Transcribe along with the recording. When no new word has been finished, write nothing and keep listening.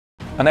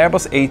An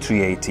Airbus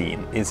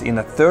A318 is in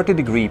a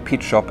 30-degree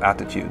pitch-up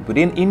attitude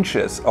within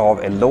inches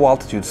of a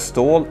low-altitude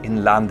stall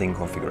in landing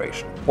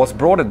configuration. What's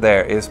brought it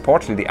there is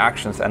partly the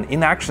actions and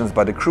inactions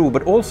by the crew,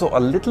 but also a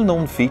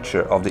little-known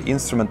feature of the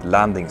instrument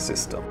landing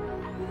system.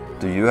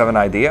 Do you have an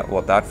idea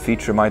what that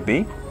feature might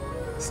be?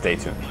 Stay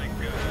tuned.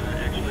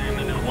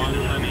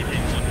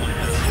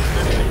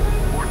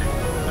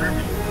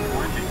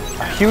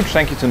 A huge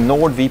thank you to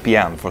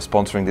NordVPN for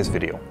sponsoring this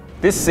video.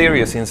 This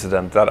serious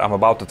incident that I'm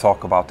about to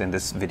talk about in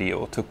this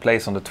video took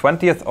place on the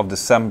 20th of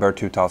December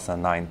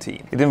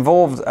 2019. It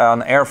involved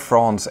an Air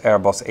France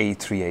Airbus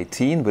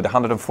A318 with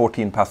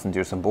 114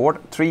 passengers on board,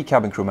 3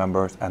 cabin crew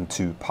members and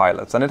 2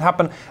 pilots. And it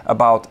happened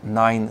about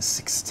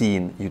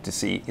 9:16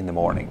 UTC in the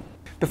morning.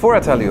 Before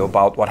I tell you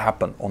about what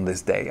happened on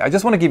this day, I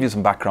just want to give you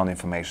some background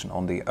information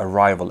on the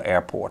arrival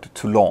airport,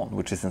 Toulon,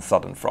 which is in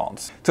southern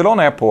France. Toulon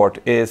Airport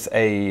is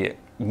a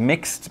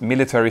mixed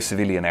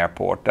military-civilian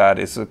airport that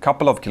is a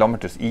couple of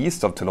kilometers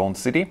east of Toulon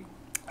city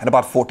and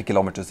about 40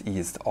 kilometers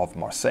east of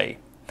Marseille.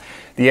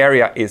 The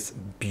area is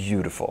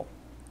beautiful.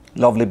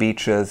 Lovely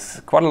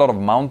beaches, quite a lot of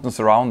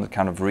mountains around that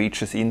kind of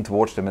reaches in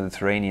towards the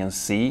Mediterranean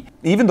Sea.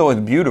 Even though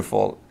it's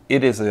beautiful,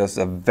 it is just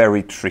a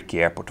very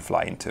tricky airport to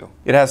fly into.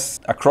 It has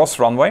a cross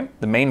runway.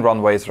 The main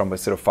runway is runway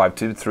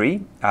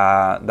 0523.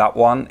 That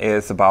one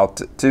is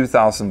about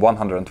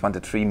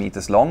 2,123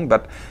 meters long,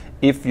 but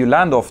if you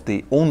land off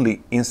the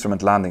only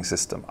instrument landing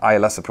system,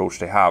 ILS approach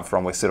they have from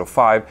runway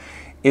 05,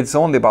 it's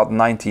only about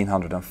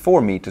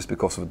 1,904 meters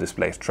because of the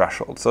displaced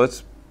threshold, so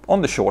it's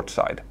on the short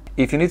side.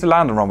 If you need to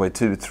land on runway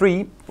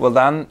 23, well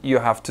then you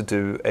have to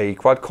do a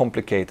quite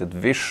complicated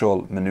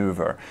visual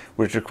maneuver,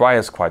 which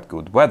requires quite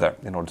good weather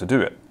in order to do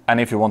it. And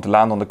if you want to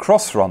land on the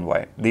cross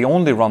runway, the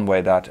only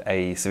runway that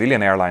a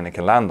civilian airliner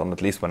can land on,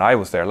 at least when I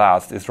was there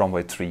last, is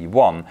runway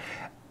 31.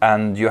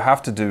 And you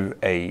have to do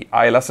a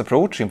ILS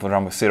approach in for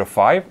runway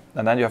 05,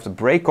 and then you have to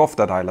break off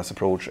that ILS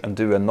approach and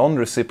do a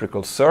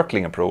non-reciprocal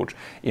circling approach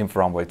in for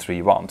runway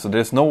 31. So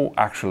there's no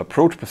actual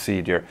approach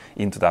procedure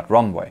into that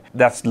runway.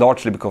 That's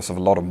largely because of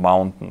a lot of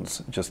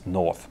mountains just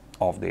north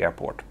of the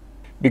airport.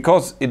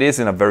 Because it is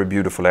in a very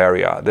beautiful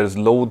area, there's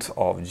loads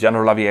of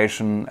general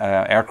aviation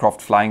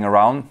aircraft flying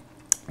around.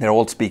 They're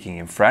all speaking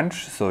in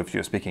French, so if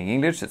you're speaking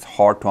English, it's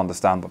hard to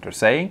understand what they're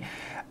saying.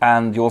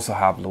 And you also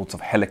have loads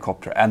of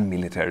helicopter and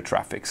military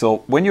traffic.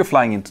 So when you're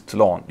flying into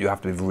Toulon, you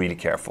have to be really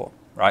careful,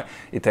 right?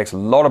 It takes a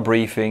lot of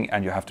briefing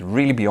and you have to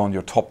really be on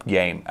your top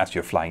game as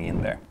you're flying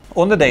in there.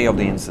 On the day of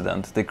the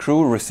incident, the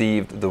crew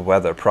received the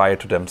weather prior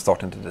to them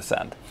starting to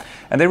descend.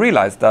 And they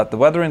realized that the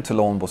weather in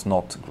Toulon was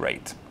not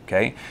great.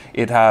 Okay.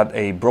 It had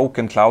a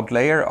broken cloud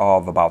layer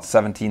of about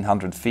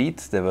 1,700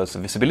 feet. There was a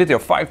visibility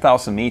of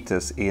 5,000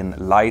 meters in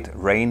light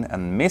rain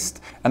and mist.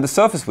 And the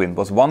surface wind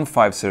was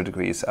 150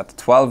 degrees at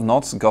 12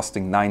 knots,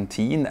 gusting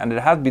 19. And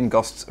it had been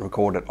gusts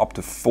recorded up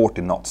to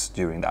 40 knots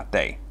during that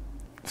day.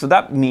 So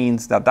that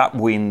means that that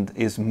wind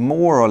is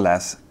more or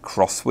less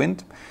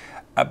crosswind,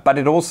 but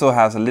it also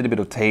has a little bit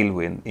of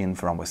tailwind in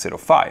for runway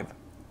 05.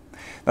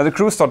 Now the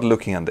crew started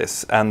looking at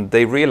this and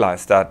they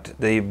realized that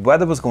the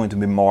weather was going to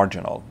be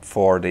marginal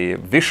for the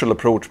visual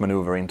approach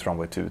maneuver into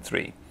runway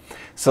 23.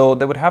 So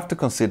they would have to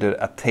consider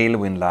a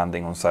tailwind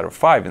landing on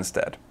 05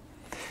 instead.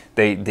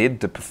 They did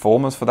the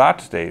performance for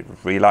that. They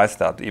realized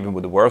that even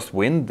with the worst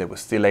wind, they were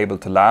still able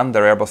to land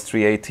their Airbus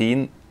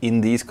A318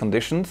 in these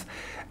conditions.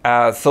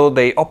 So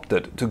they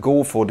opted to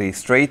go for the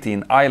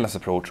straight-in ILS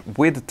approach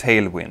with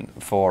tailwind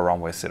for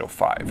runway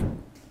 05.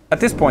 At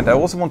this point, I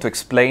also want to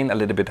explain a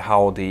little bit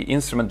how the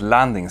instrument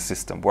landing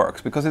system works,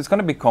 because it's going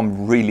to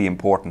become really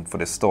important for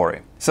this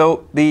story.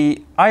 So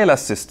the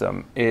ILS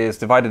system is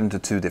divided into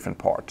 2 different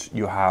parts.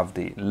 You have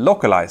the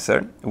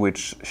localizer,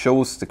 which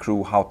shows the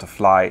crew how to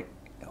fly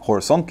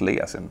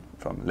horizontally, as in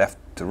from left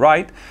to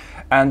right,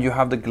 and you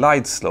have the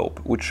glide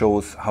slope, which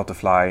shows how to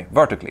fly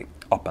vertically,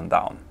 up and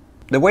down.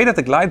 The way that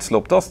the glide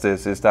slope does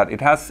this is that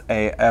it has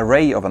an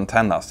array of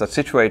antennas that's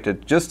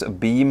situated just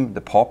abeam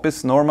the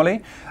poppes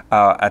normally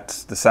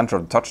at the center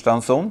of the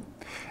touchdown zone.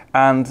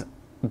 And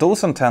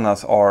those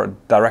antennas are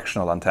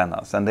directional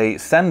antennas and they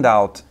send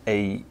out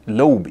a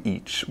lobe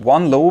each.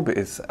 One lobe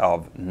is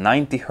of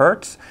 90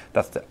 Hertz,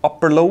 that's the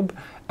upper lobe,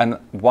 and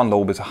one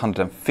lobe is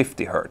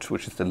 150 Hertz,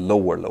 which is the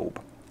lower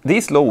lobe.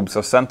 These lobes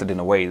are centered in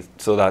a way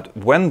so that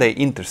when they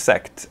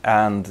intersect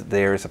and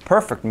there is a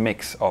perfect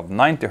mix of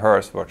 90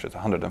 Hz versus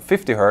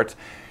 150 Hz,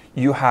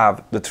 you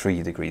have the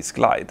 3 degrees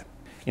glide.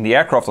 In the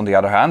aircraft, on the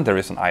other hand, there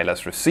is an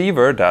ILS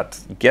receiver that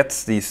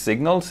gets these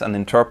signals and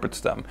interprets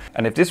them.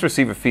 And if this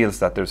receiver feels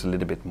that there's a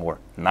little bit more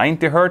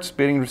 90 Hz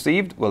being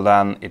received, well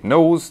then it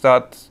knows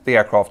that the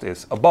aircraft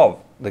is above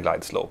the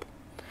glide slope.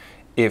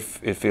 If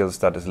it feels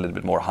that it's a little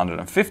bit more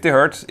 150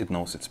 Hz, it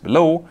knows it's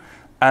below.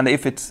 And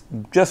if it's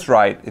just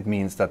right, it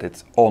means that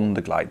it's on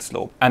the glide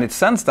slope. And it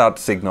sends that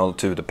signal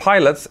to the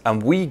pilots,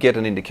 and we get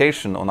an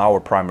indication on our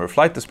primary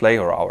flight display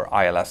or our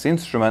ILS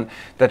instrument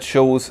that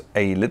shows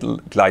a little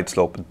glide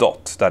slope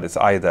dot that is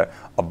either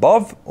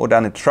above, or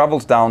then it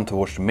travels down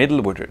towards the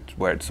middle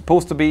where it's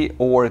supposed to be,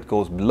 or it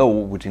goes below,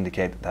 which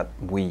indicates that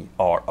we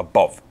are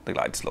above the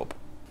glide slope.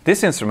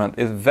 This instrument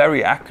is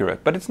very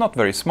accurate, but it's not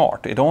very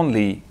smart. It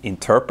only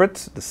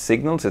interprets the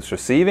signals it's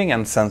receiving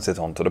and sends it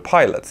on to the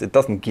pilots. It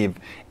doesn't give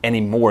any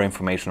more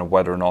information of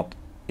whether or not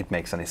it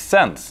makes any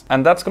sense.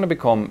 And that's going to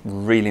become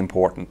really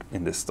important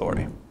in this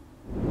story.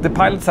 The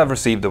pilots have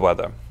received the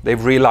weather.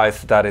 They've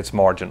realized that it's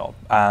marginal,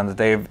 and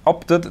they've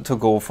opted to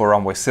go for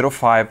runway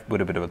 05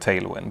 with a bit of a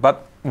tailwind.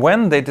 But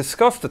when they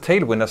discuss the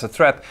tailwind as a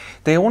threat,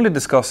 they only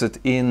discuss it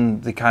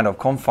in the kind of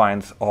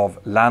confines of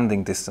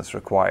landing distance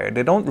required.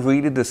 They don't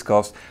really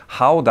discuss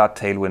how that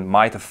tailwind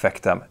might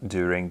affect them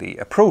during the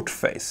approach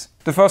phase.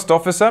 The first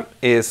officer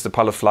is the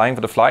pilot flying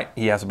for the flight.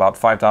 He has about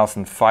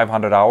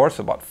 5,500 hours,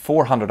 about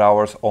 400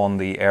 hours on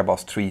the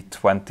Airbus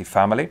A320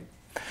 family.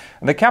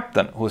 And the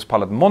captain, who is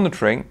pilot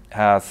monitoring,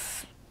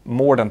 has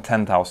more than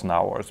 10,000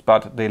 hours,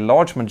 but the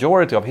large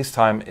majority of his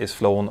time is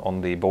flown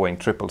on the Boeing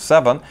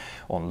 777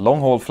 on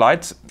long-haul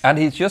flights, and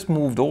he's just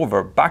moved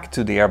over back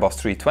to the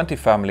Airbus A320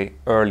 family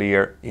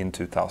earlier in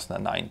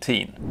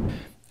 2019.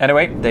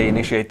 Anyway, they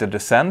initiate the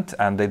descent,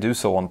 and they do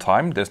so on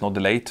time. There's no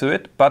delay to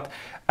it, but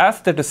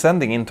as they're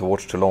descending in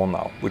towards Toulon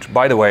now, which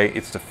by the way,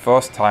 it's the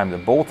first time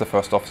that both the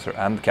first officer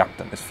and the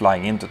captain is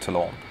flying into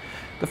Toulon,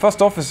 the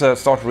first officer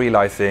starts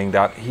realizing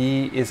that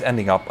he is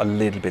ending up a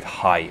little bit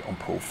high on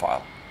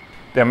profile.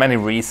 There are many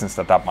reasons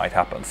that that might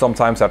happen.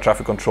 Sometimes our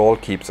traffic control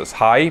keeps us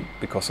high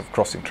because of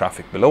crossing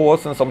traffic below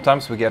us, and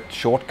sometimes we get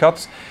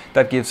shortcuts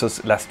that gives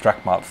us less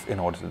track miles in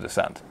order to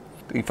descend.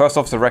 The first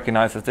officer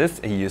recognizes this.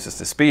 He uses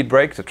the speed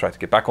brake to try to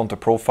get back onto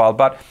profile,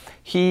 but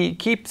he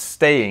keeps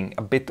staying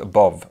a bit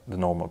above the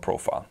normal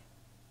profile.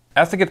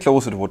 As they get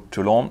closer to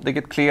Toulon, they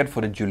get cleared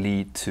for the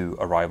July 2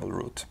 arrival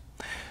route.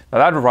 Now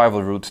that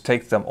arrival route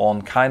takes them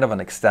on kind of an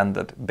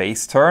extended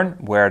base turn,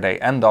 where they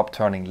end up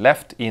turning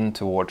left in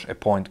towards a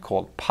point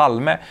called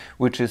Palme,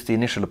 which is the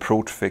initial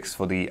approach fix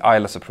for the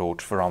ILS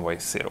approach for runway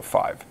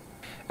 05.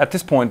 At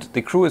this point,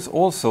 the crew is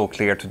also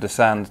cleared to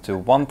descend to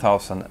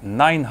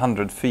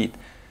 1,900 feet.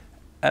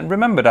 And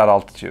remember that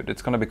altitude,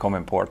 it's going to become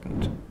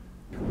important.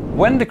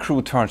 When the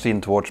crew turns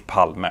in towards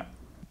Palme,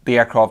 the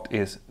aircraft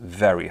is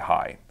very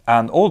high.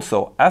 And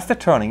also, as they're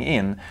turning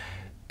in,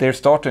 they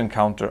start to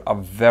encounter a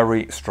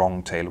very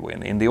strong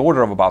tailwind in the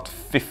order of about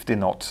 50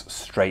 knots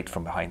straight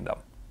from behind them.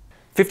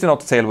 50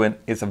 knots tailwind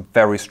is a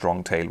very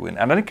strong tailwind,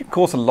 and it can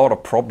cause a lot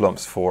of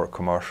problems for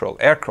commercial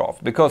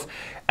aircraft, because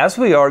as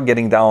we are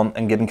getting down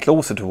and getting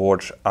closer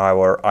towards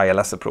our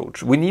ILS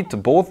approach, we need to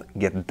both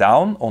get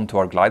down onto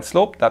our glide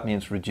slope, that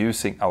means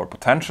reducing our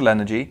potential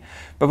energy,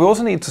 but we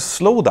also need to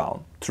slow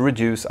down to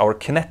reduce our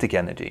kinetic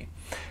energy.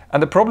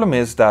 And the problem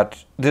is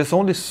that there's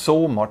only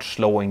so much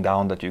slowing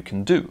down that you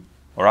can do.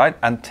 All right?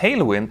 And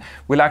tailwind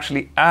will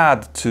actually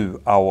add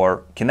to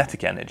our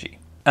kinetic energy.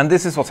 And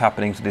this is what's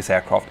happening to this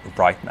aircraft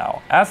right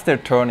now. As they're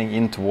turning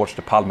in towards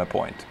the Palme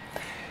point,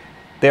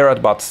 they're at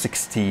about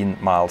 16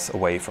 miles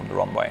away from the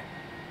runway.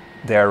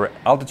 Their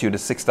altitude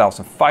is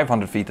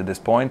 6,500 feet at this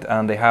point,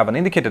 and they have an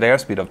indicated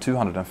airspeed of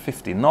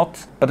 250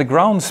 knots. But the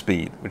ground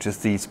speed, which is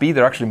the speed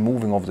they're actually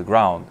moving over the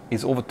ground,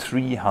 is over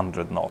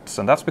 300 knots.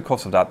 And that's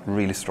because of that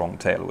really strong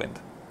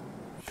tailwind.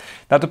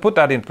 Now, to put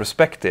that in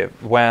perspective,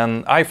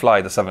 when I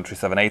fly the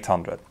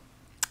 737-800,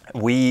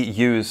 we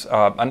use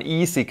an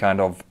easy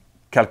kind of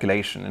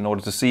calculation in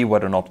order to see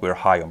whether or not we're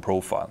high on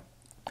profile.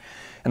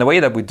 And the way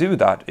that we do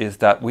that is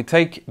that we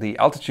take the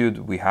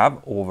altitude we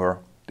have over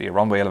the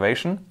runway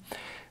elevation,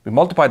 we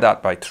multiply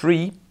that by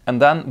 3,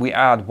 and then we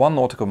add 1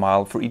 nautical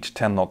mile for each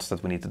 10 knots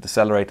that we need to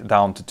decelerate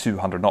down to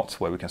 200 knots,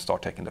 where we can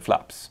start taking the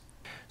flaps.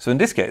 So in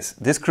this case,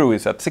 this crew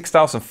is at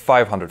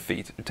 6,500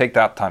 feet. You take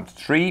that times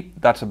 3,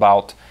 that's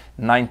about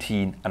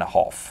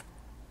 19.5,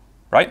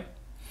 right?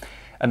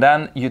 And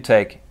then you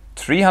take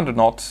 300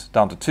 knots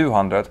down to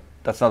 200,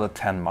 that's another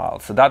 10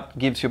 miles. So that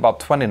gives you about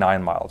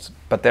 29 miles,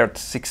 but they're at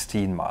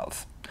 16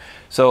 miles.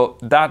 So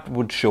that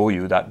would show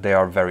you that they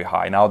are very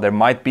high. Now, there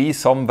might be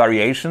some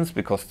variations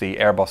because the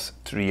Airbus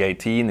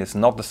A318 is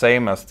not the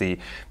same as the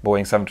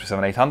Boeing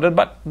 737-800,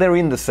 but they're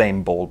in the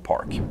same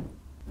ballpark.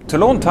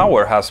 Toulon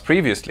Tower has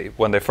previously,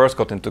 when they first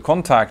got into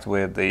contact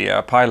with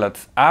the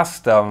pilots,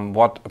 asked them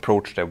what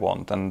approach they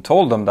want and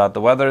told them that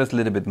the weather is a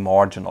little bit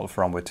marginal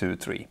for runway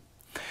 23.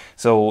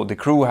 So the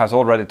crew has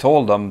already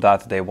told them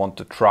that they want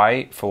to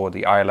try for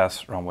the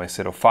ILS runway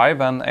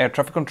 05, and air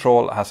traffic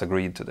control has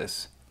agreed to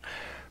this.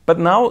 But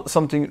now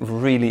something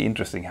really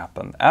interesting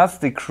happened. As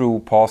the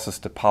crew passes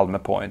the Palme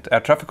point,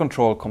 air traffic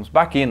control comes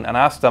back in and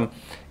asks them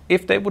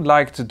if they would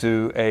like to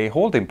do a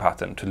holding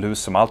pattern to lose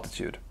some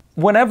altitude.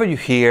 Whenever you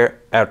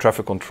hear air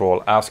traffic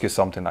control ask you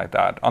something like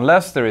that,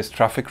 unless there is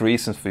traffic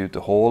reasons for you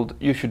to hold,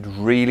 you should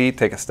really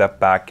take a step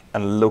back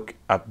and look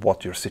at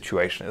what your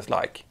situation is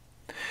like.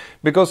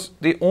 Because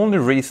the only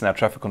reason air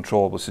traffic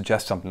control would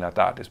suggest something like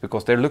that is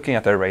because they're looking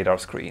at their radar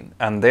screen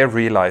and they're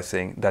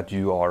realizing that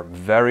you are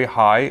very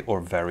high or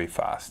very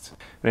fast.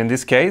 But in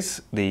this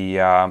case,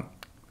 the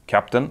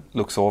captain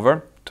looks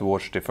over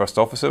towards the first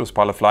officer who's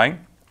pilot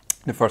flying.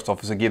 The first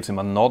officer gives him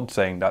a nod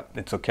saying that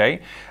it's okay,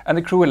 and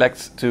the crew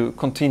elects to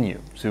continue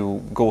to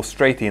go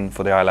straight in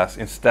for the ILS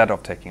instead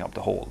of taking up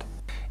the hold.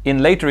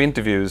 In later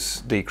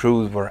interviews, the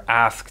crews were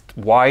asked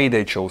why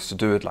they chose to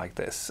do it like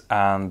this.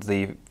 And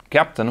the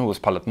captain, who was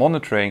pilot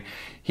monitoring,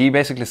 he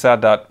basically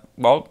said that,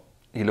 well,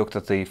 he looked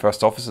at the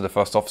first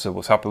officer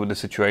was happy with the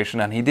situation,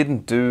 and he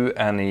didn't do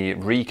any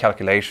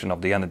recalculation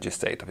of the energy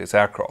state of his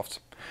aircraft.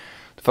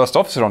 The first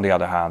officer, on the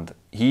other hand,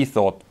 he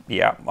thought,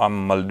 yeah,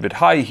 I'm a little bit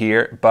high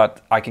here,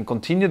 but I can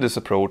continue this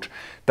approach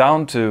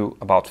down to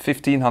about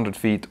 1500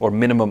 feet or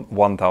minimum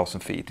 1000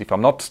 feet. If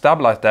I'm not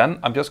stabilized then,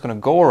 I'm just going to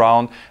go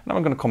around and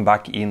I'm going to come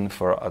back in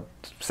for a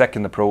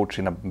second approach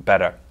in a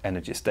better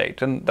energy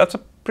state. And that's a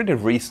pretty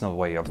reasonable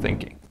way of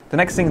thinking. The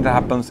next thing that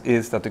happens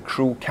is that the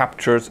crew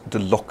captures the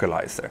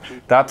localizer.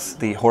 That's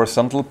the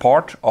horizontal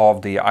part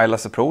of the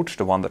ILS approach,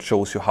 the one that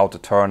shows you how to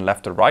turn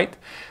left or right.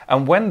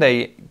 And when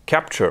they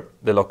capture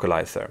the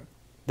localizer,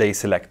 they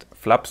select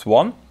flaps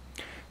 1,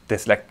 they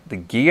select the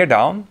gear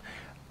down,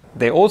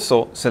 they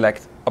also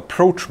select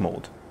approach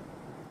mode.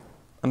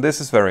 And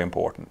this is very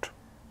important.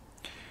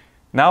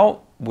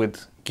 Now,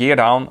 with gear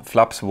down,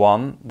 flaps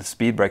 1, the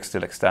speed brake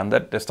still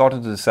extended, they're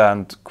starting to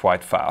descend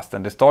quite fast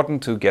and they're starting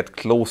to get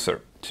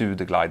closer to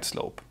the glide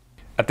slope.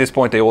 At this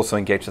point they also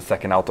engage the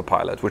second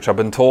autopilot, which I've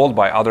been told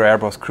by other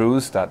Airbus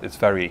crews that it's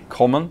very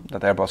common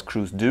that Airbus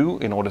crews do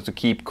in order to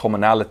keep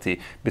commonality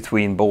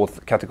between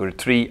both Category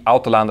 3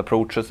 autoland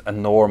approaches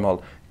and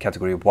normal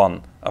Category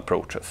 1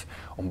 approaches.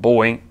 On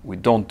Boeing, we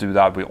don't do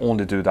that, we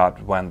only do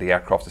that when the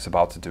aircraft is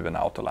about to do an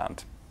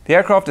autoland. The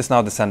aircraft is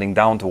now descending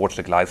down towards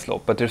the glide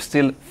slope, but they're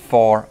still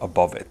far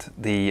above it.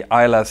 The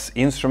ILS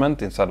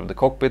instrument inside of the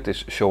cockpit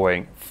is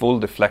showing full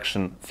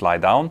deflection fly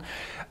down.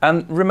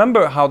 And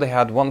remember how they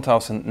had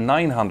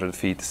 1,900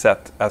 feet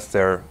set as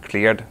their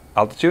cleared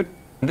altitude?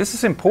 This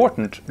is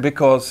important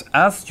because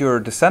as you're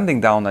descending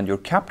down and you're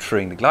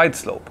capturing the glide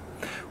slope,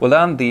 well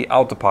then the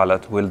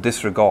autopilot will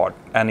disregard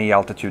any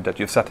altitude that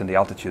you've set in the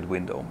altitude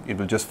window. It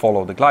will just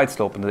follow the glide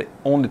slope, and the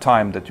only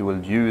time that you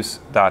will use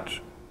that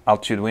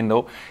altitude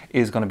window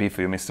is going to be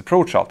for your missed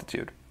approach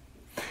altitude.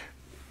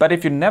 But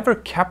if you never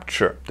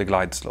capture the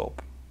glide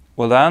slope,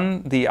 well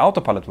then the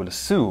autopilot will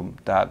assume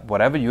that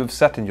whatever you've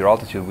set in your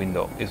altitude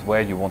window is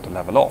where you want to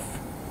level off.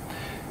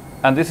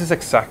 And this is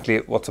exactly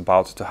what's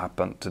about to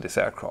happen to this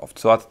aircraft.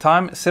 So at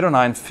time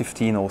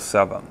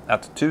 09:15:07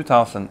 at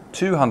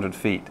 2,200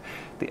 feet,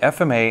 the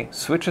FMA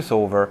switches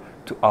over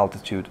to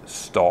altitude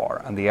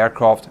star and the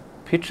aircraft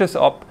pitches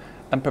up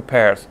and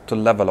prepares to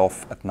level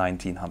off at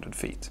 1,900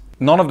 feet.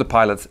 None of the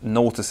pilots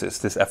notices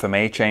this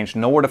FMA change,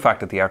 nor the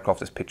fact that the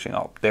aircraft is pitching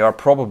up. They are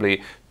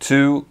probably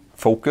too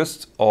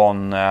focused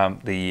on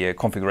the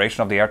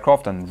configuration of the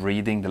aircraft and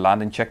reading the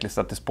landing checklist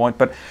at this point,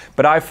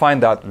 but I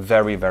find that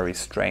very, very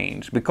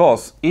strange,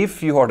 because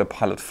if you are the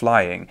pilot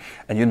flying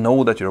and you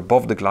know that you're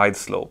above the glide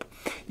slope,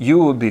 you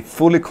will be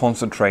fully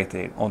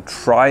concentrated on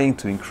trying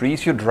to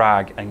increase your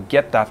drag and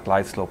get that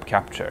glide slope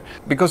capture,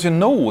 because you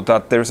know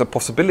that there's a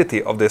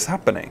possibility of this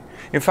happening.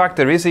 In fact,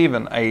 there is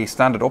even a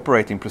standard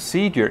operating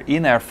procedure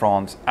in Air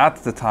France at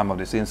the time of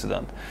this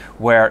incident,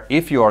 where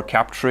if you are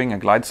capturing a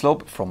glide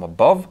slope from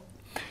above,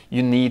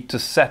 you need to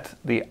set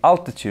the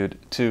altitude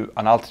to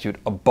an altitude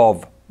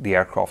above the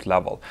aircraft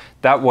level.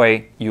 That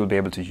way you'll be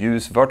able to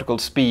use vertical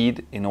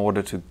speed in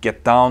order to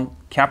get down,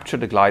 capture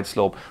the glide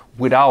slope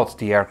without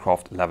the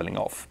aircraft leveling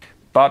off.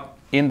 But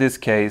in this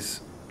case,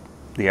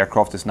 the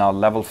aircraft is now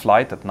level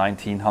flight at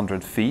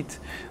 1,900 feet.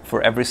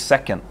 For every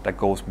second that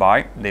goes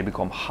by, they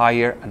become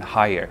higher and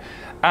higher.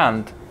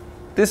 And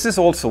this is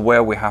also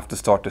where we have to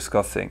start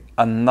discussing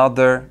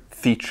another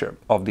feature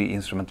of the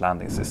instrument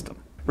landing system.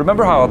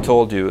 Remember how I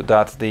told you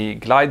that the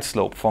glide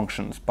slope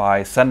functions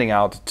by sending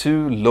out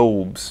two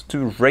lobes,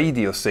 two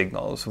radio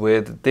signals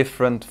with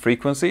different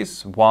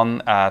frequencies,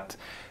 one at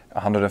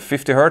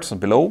 150 Hz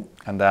and below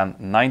and then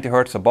 90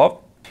 Hz above.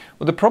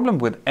 Well, the problem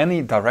with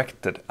any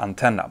directed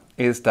antenna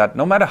is that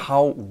no matter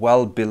how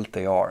well built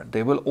they are,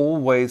 they will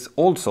always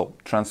also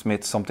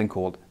transmit something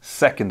called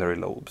secondary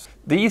lobes.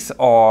 These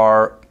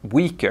are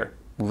weaker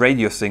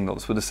radio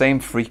signals with the same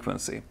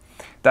frequency.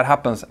 That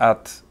happens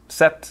at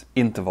set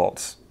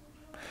intervals.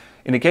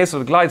 In the case of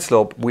the glide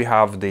slope, we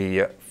have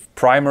the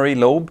primary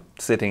lobe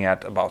sitting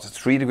at about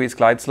 3 degrees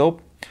glide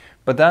slope,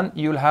 but then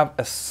you'll have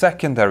a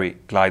secondary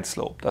glide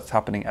slope that's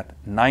happening at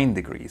 9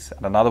 degrees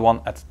and another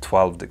one at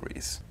 12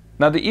 degrees.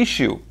 Now the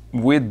issue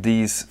with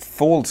these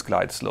false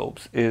glide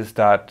slopes is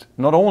that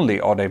not only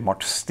are they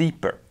much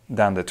steeper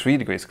than the 3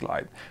 degrees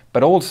glide,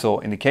 but also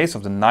in the case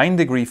of the 9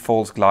 degree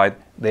false glide,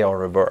 they are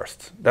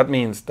reversed. That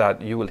means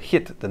that you will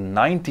hit the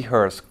 90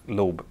 Hz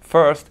lobe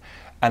first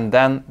and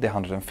then the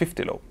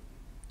 150 lobe.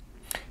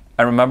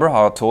 And remember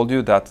how I told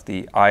you that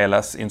the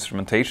ILS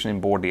instrumentation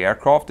in board the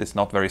aircraft is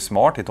not very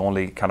smart. It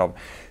only kind of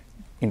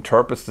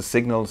interprets the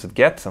signals it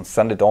gets and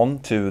sends it on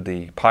to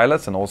the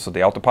pilots and also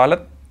the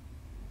autopilot.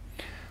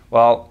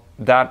 Well,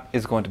 that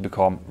is going to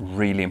become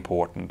really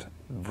important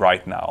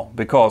right now,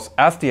 because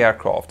as the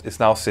aircraft is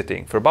now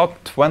sitting for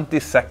about 20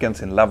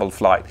 seconds in level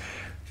flight,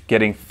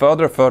 getting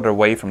further and further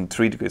away from the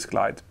 3 degrees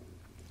glide,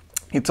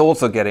 it's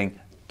also getting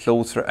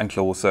closer and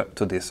closer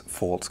to this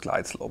false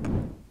glide slope.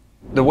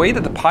 The way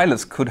that the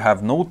pilots could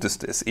have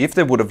noticed this, if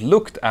they would have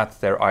looked at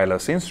their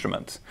ILS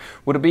instruments,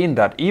 would have been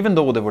that even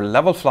though they were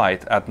level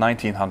flight at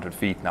 1900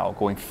 feet now,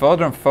 going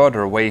further and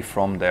further away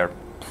from their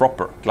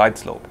proper glide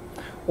slope,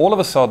 all of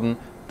a sudden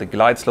the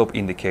glide slope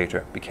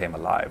indicator became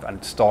alive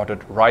and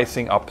started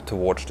rising up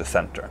towards the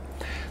center.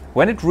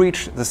 When it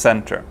reached the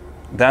center,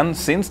 then,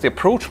 since the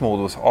approach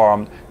mode was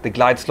armed, the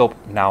glide slope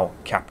now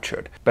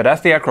captured. But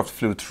as the aircraft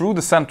flew through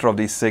the center of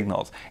these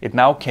signals, it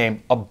now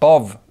came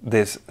above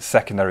this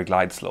secondary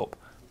glide slope.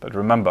 But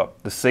remember,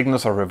 the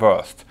signals are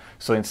reversed.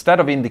 So instead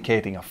of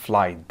indicating a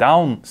fly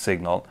down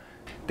signal,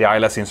 the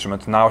ILS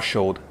instrument now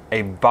showed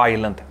a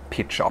violent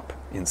pitch up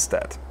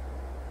instead.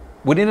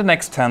 Within the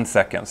next 10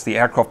 seconds, the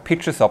aircraft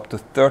pitches up to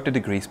 30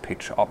 degrees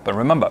pitch up. And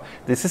remember,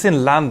 this is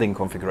in landing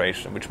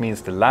configuration, which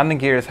means the landing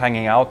gear is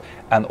hanging out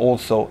and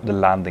also the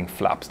landing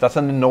flaps. That's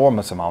an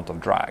enormous amount of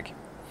drag.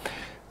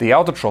 The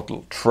outer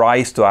throttle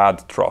tries to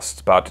add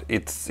thrust, but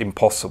it's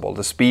impossible.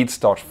 The speed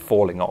starts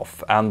falling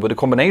off. And with a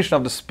combination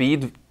of the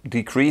speed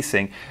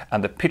decreasing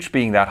and the pitch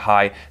being that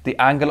high, the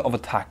angle of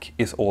attack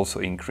is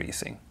also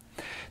increasing.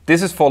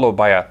 This is followed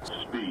by a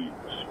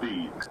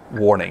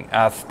warning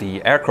as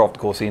the aircraft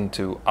goes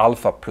into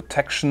alpha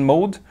protection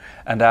mode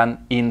and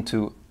then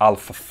into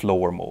alpha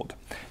floor mode.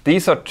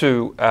 These are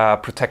two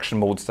protection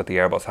modes that the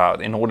Airbus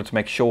had in order to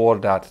make sure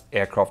that the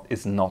aircraft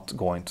is not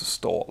going to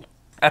stall.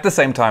 At the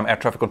same time, air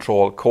traffic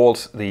control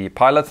calls the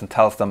pilots and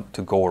tells them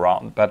to go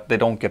around, but they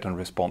don't get a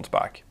response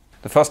back.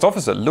 The first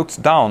officer looks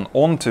down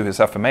onto his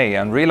FMA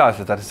and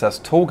realizes that it says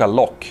toga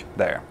lock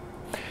there.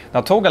 Now,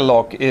 toga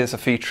lock is a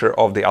feature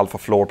of the alpha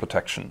floor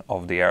protection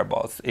of the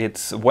Airbus.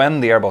 It's when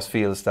the Airbus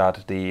feels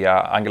that the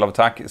angle of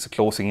attack is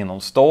closing in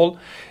on stall,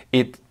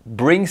 it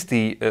brings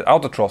the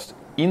outer thrust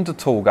into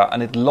toga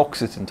and it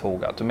locks it in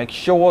toga to make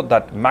sure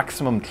that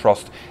maximum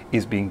thrust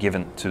is being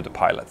given to the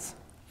pilots.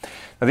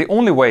 Now, the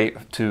only way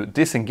to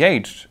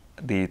disengage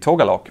the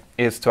toga lock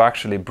is to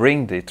actually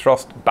bring the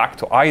thrust back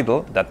to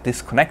idle, that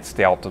disconnects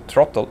the outer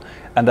throttle,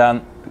 and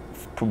then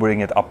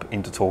bring it up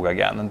into toga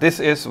again. And this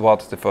is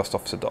what the first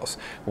officer does.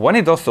 When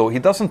he does so, he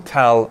doesn't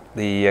tell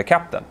the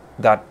captain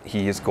that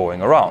he is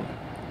going around.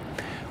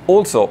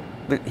 Also,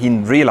 he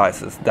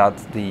realizes that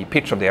the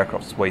pitch of the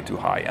aircraft is way too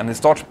high and he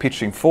starts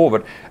pitching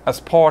forward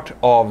as part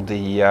of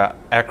the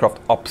aircraft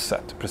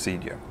upset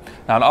procedure.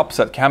 Now, an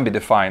upset can be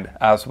defined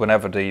as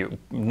whenever the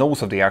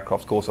nose of the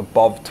aircraft goes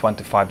above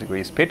 25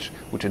 degrees pitch,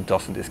 which it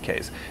does in this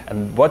case.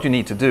 And what you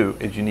need to do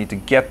is you need to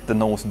get the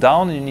nose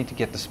down and you need to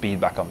get the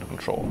speed back under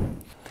control.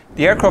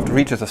 The aircraft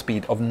reaches a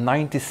speed of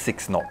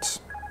 96 knots.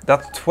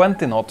 That's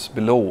 20 knots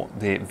below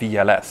the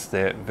VLS,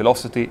 the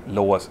velocity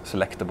lowest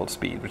selectable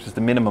speed, which is the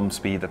minimum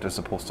speed that they're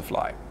supposed to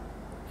fly.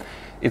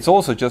 It's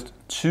also just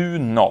 2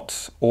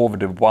 knots over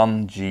the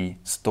 1G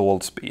stall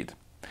speed.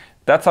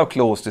 That's how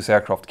close this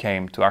aircraft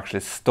came to actually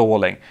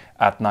stalling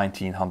at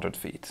 1900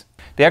 feet.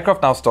 The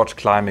aircraft now starts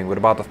climbing with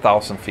about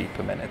 1000 feet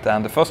per minute,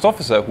 and the first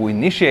officer, who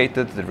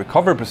initiated the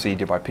recovery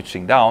procedure by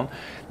pitching down,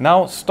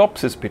 now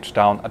stops his pitch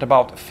down at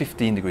about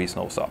 15 degrees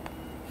nose up.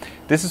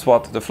 This is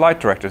what the flight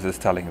directors is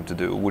telling him to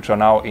do, which are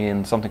now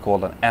in something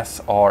called an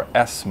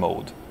SRS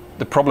mode.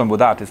 The problem with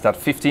that is that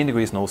 15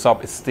 degrees nose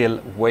up is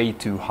still way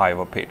too high of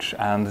a pitch,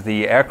 and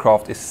the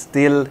aircraft is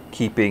still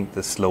keeping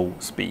the slow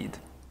speed.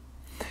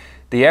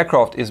 The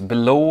aircraft is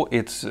below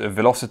its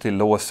velocity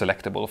lowest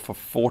selectable for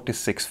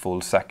 46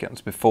 full seconds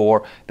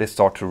before they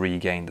start to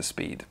regain the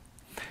speed.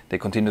 They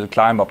continue to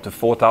climb up to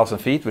 4000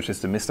 feet, which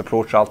is the missed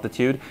approach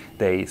altitude.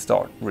 They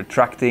start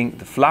retracting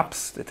the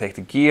flaps, they take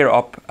the gear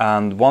up,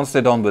 and once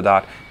they're done with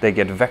that, they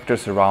get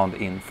vectors around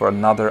in for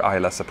another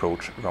ILS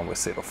approach runway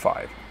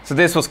 05. So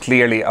this was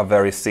clearly a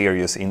very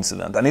serious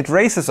incident, and it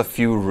raises a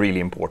few really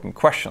important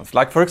questions.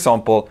 Like, for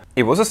example,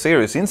 it was a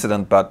serious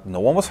incident, but no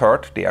one was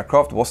hurt, the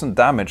aircraft wasn't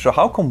damaged, so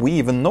how come we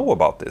even know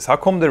about this? How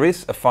come there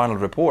is a final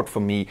report for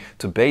me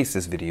to base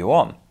this video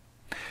on?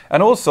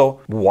 And also,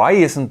 why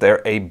isn't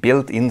there a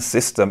built-in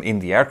system in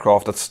the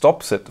aircraft that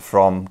stops it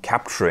from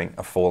capturing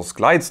a false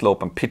glide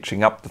slope and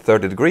pitching up to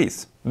 30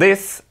 degrees?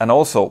 This, and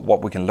also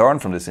what we can learn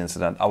from this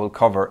incident, I will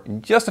cover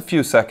in just a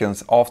few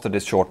seconds after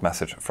this short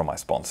message from my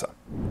sponsor.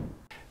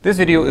 This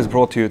video is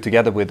brought to you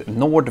together with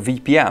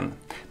NordVPN.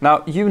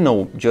 Now, you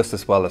know just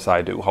as well as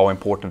I do how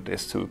important it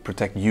is to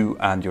protect you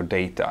and your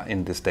data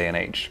in this day and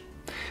age.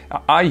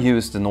 I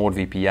use the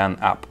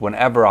NordVPN app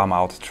whenever I'm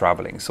out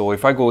traveling. So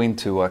if I go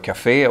into a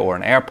cafe or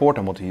an airport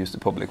and want to use the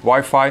public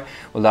Wi-Fi,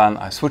 well then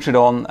I switch it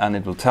on and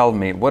it will tell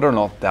me whether or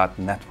not that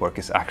network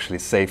is actually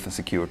safe and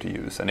secure to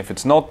use. And if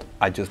it's not,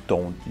 I just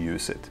don't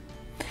use it.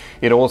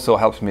 It also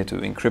helps me to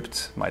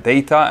encrypt my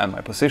data and my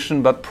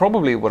position, but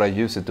probably what I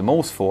use it the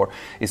most for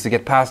is to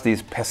get past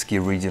these pesky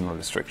regional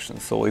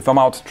restrictions. So if I'm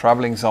out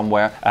traveling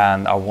somewhere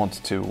and I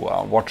want to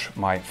watch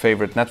my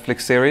favorite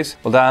Netflix series,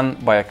 well then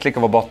by a click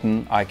of a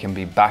button I can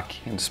be back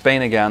in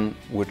Spain again,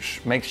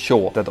 which makes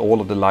sure that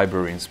all of the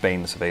library in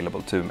Spain is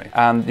available to me.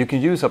 And you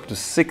can use up to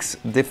 6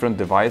 different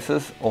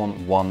devices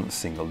on one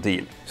single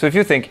deal. So if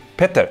you think,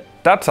 Petter,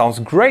 That sounds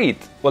great!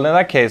 Well, in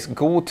that case,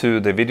 go to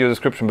the video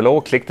description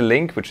below, click the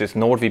link, which is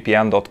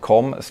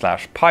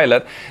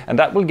nordvpn.com/pilot, and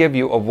that will give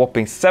you a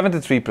whopping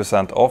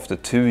 73% off the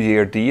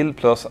 2-year deal,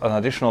 plus an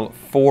additional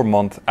 4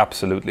 months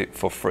absolutely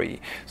for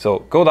free. So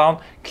go down,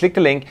 click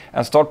the link,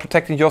 and start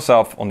protecting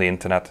yourself on the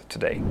internet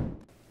today.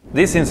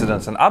 These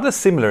incidents and other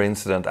similar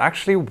incidents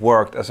actually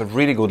worked as a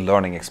really good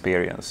learning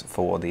experience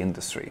for the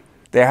industry.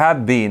 There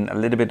had been a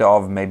little bit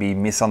of maybe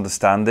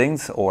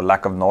misunderstandings or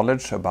lack of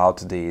knowledge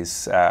about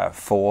these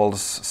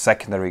false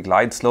secondary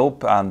glide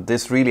slope, and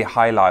this really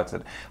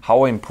highlighted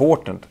how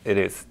important it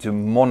is to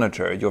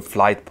monitor your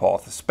flight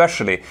path,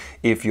 especially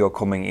if you're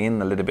coming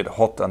in a little bit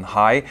hot and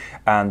high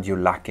and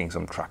you're lacking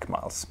some track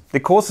miles.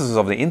 The causes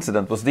of the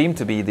incident was deemed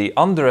to be the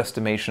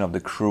underestimation of the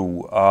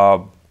crew,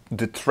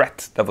 the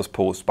threat that was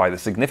posed by the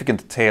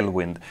significant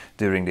tailwind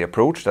during the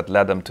approach that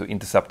led them to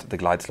intercept the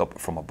glide slope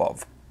from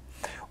above.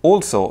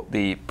 Also,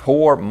 the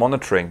poor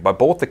monitoring by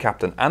both the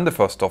captain and the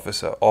first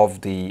officer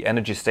of the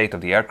energy state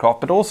of the aircraft,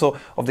 but also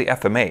of the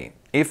FMA.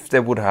 If they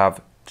would have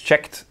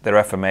checked their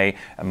FMA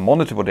and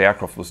monitored what the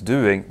aircraft was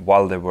doing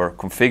while they were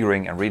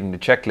configuring and reading the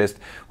checklist,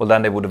 well,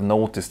 then they would have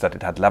noticed that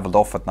it had leveled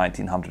off at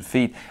 1900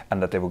 feet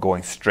and that they were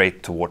going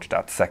straight towards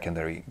that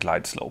secondary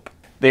glide slope.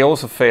 They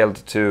also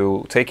failed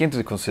to take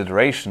into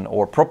consideration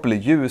or properly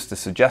use the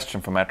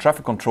suggestion from air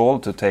traffic control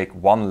to take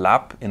 1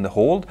 lap in the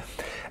hold.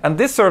 And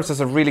this serves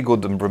as a really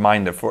good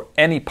reminder for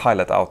any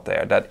pilot out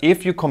there that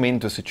if you come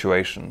into a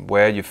situation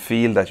where you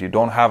feel that you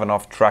don't have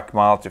enough track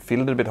miles, you feel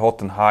a little bit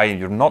hot and high,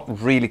 and you're not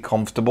really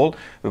comfortable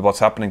with what's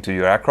happening to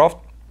your aircraft,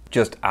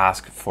 just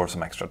ask for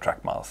some extra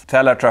track miles.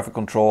 Tell air traffic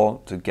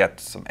control to get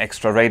some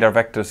extra radar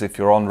vectors if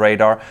you're on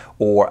radar,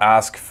 or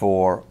ask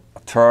for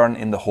turn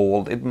in the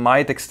hold. It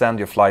might extend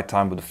your flight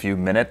time with a few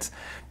minutes,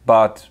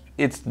 but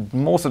it's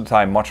most of the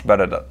time much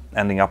better than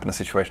ending up in a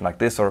situation like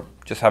this or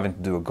just having to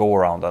do a go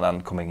around and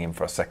then coming in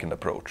for a second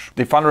approach.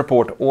 The final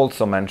report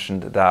also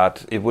mentioned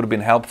that it would have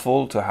been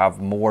helpful to have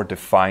more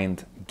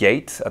defined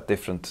gates at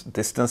different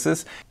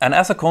distances, and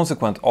as a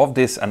consequence of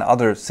this and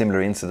other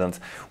similar incidents,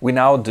 we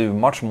now do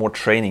much more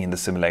training in the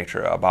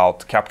simulator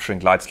about capturing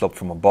glide slope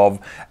from above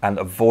and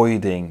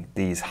avoiding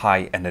these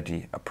high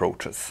energy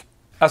approaches.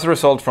 As a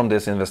result from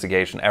this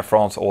investigation, Air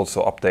France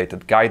also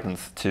updated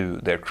guidance to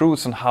their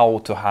crews on how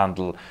to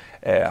handle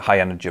high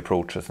energy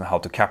approaches and how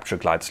to capture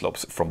glide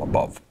slopes from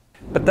above.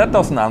 But that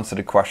doesn't answer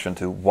the question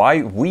to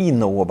why we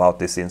know about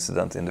this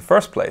incident in the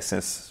first place,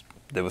 since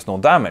there was no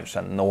damage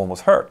and no one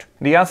was hurt.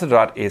 The answer to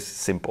that is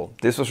simple.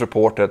 This was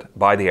reported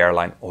by the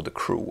airline or the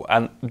crew.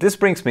 And this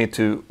brings me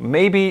to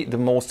maybe the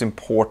most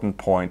important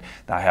point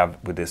that I have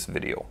with this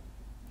video.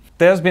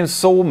 There's been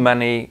so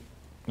many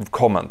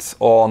comments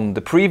on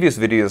the previous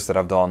videos that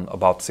I've done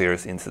about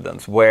serious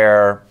incidents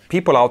where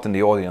people out in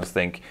the audience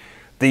think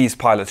these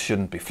pilots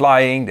shouldn't be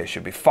flying, they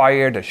should be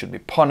fired, they should be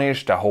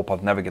punished, I hope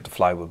I'll never get to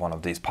fly with one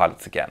of these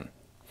pilots again.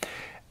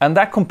 And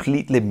that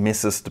completely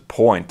misses the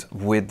point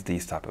with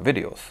these type of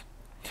videos.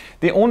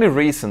 The only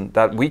reason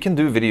that we can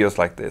do videos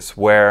like this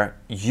where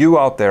you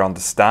out there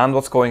understand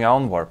what's going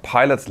on, where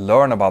pilots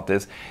learn about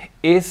this,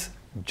 is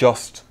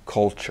just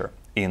culture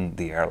in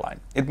the airline.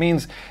 It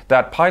means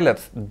that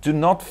pilots do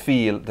not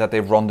feel that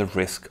they run the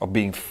risk of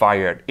being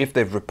fired if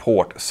they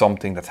report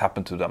something that's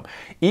happened to them,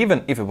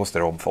 even if it was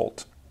their own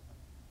fault.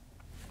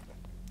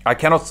 I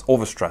cannot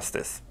overstress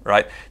this,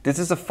 right? This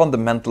is a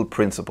fundamental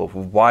principle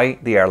for why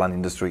the airline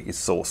industry is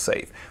so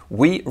safe.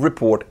 We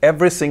report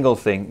every single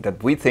thing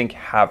that we think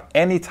have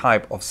any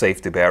type of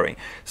safety bearing,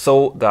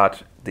 so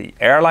that the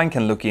airline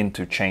can look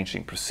into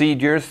changing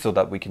procedures, so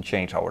that we can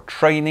change our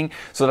training,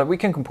 so that we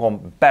can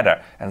perform better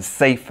and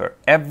safer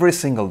every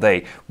single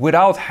day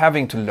without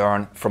having to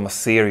learn from a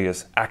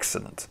serious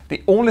accident.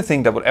 The only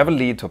thing that would ever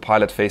lead to a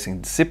pilot facing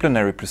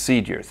disciplinary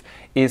procedures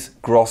is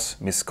gross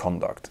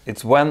misconduct.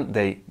 It's when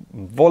they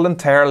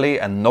voluntarily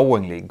and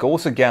knowingly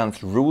goes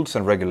against rules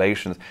and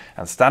regulations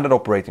and standard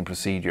operating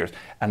procedures,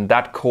 and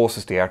that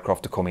causes the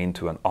aircraft to come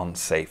into an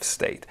unsafe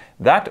state.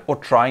 That, or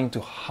trying to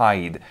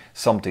hide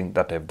something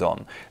that they've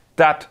done,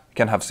 that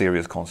can have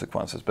serious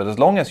consequences. But as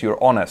long as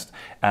you're honest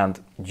and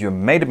you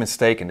made a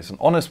mistake and it's an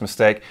honest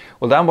mistake,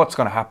 well, then what's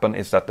going to happen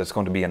is that there's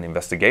going to be an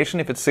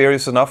investigation if it's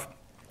serious enough.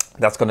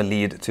 That's going to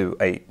lead to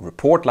a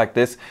report like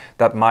this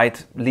that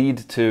might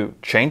lead to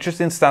changes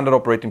in standard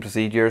operating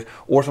procedures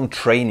or some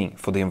training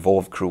for the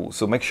involved crew.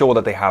 So make sure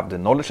that they have the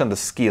knowledge and the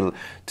skill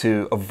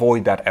to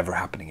avoid that ever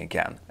happening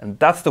again. And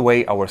that's the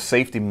way our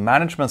safety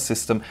management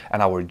system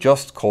and our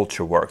just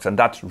culture works, and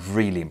that's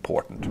really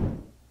important.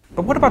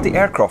 But what about the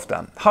aircraft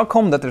then? How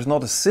come that there's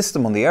not a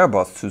system on the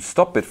Airbus to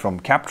stop it from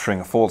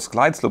capturing a false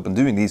glide slope and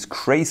doing these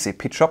crazy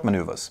pitch-up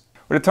maneuvers?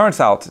 Well, it turns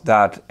out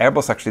that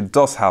Airbus actually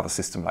does have a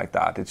system like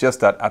that. It's just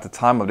that at the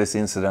time of this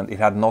incident, it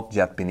had not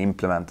yet been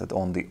implemented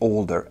on the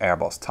older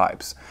Airbus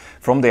types.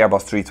 From the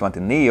Airbus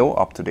A320neo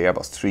up to the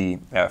Airbus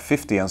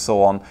A350 and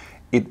so on,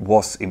 it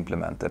was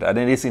implemented, and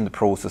it is in the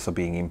process of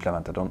being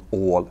implemented on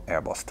all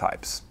Airbus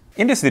types.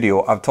 In this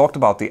video, I've talked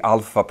about the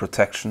alpha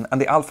protection and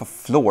the alpha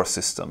floor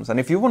systems. And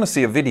if you want to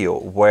see a video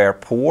where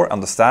poor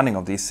understanding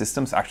of these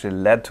systems actually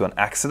led to an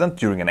accident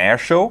during an air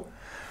show,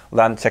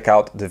 then check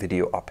out the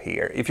video up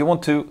here. If you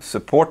want to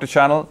support the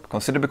channel,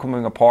 consider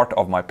becoming a part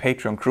of my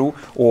Patreon crew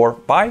or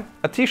buy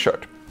a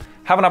t-shirt.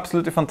 Have an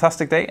absolutely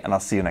fantastic day, and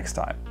I'll see you next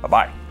time.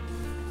 Bye-bye.